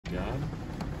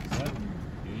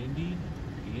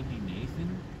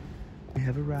We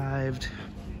have arrived.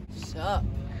 What's up?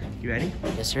 You ready?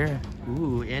 Yes, sir.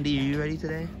 Ooh, Andy, are you ready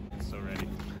today? So ready.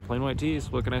 Plain white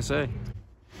tees, what can I say?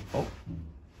 Oh.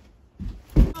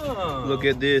 Look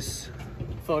at this.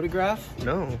 Photograph?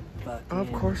 No.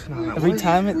 Of course not. Every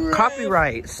time it...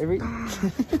 Copyright.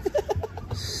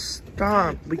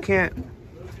 Stop. We can't.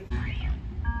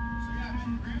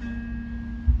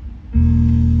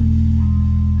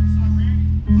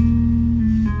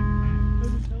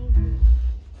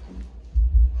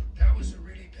 That was a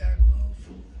really bad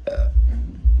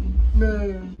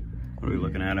move. What are we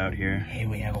looking at out here? Here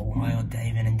we have a wild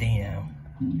David and Dino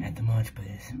at the Munch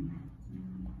Place.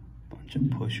 Bunch of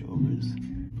pushovers.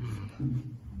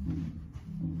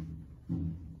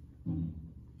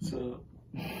 So.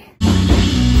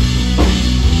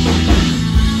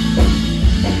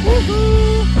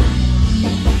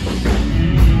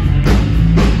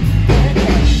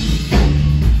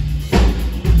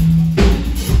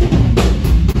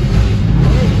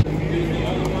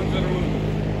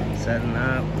 Setting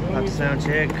up, about to sound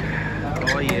check.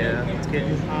 Oh yeah, it's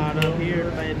getting hot up here,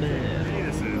 baby.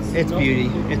 It's beauty.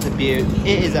 It's a beaut.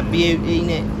 It is a beaut, isn't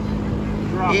it?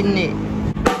 Isn't it?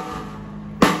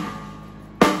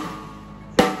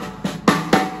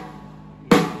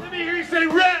 Let me hear you say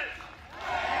red!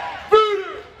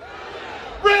 Voodoo!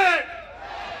 Red!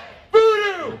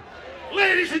 Voodoo!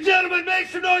 Ladies and gentlemen, make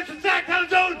some noise for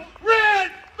Sacktown's own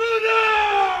Red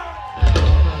Voodoo!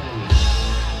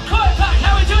 Quarry,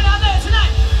 how are we doing out there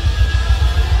tonight?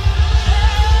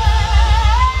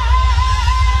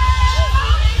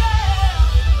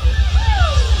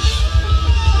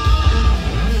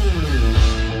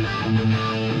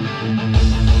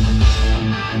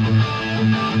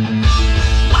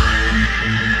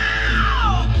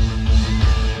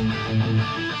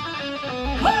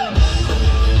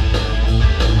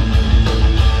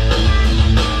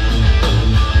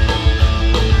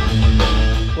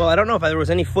 Well, I don't know if there was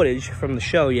any footage from the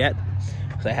show yet,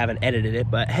 because I haven't edited it,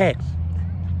 but hey,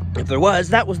 if there was,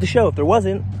 that was the show. If there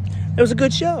wasn't, it was a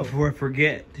good show. Before I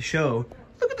forget the show,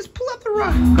 look at this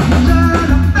plethora.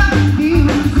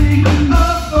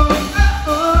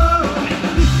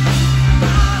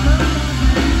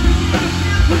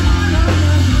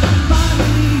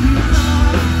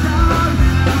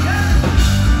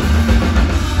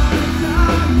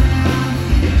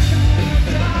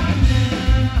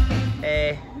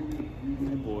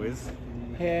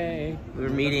 Hey. We were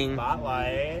meeting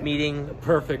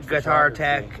Perfect guitar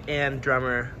tech and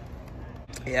drummer.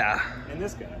 Yeah. And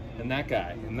this guy. And that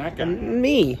guy. And that guy. And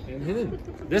me. And him.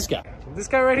 This guy. This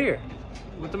guy right here.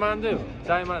 With the Mountain Dew.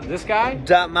 Giant Mountain. This guy?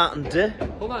 Dot Mountain Dew.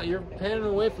 Hold on, you're panning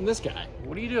away from this guy.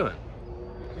 What are you doing?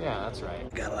 Yeah, that's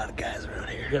right. Got a lot of guys around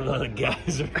here. Got a lot of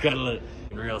guys. Got a lot of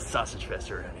real sausage fest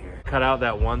around here. Cut out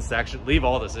that one section. Leave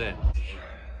all this in.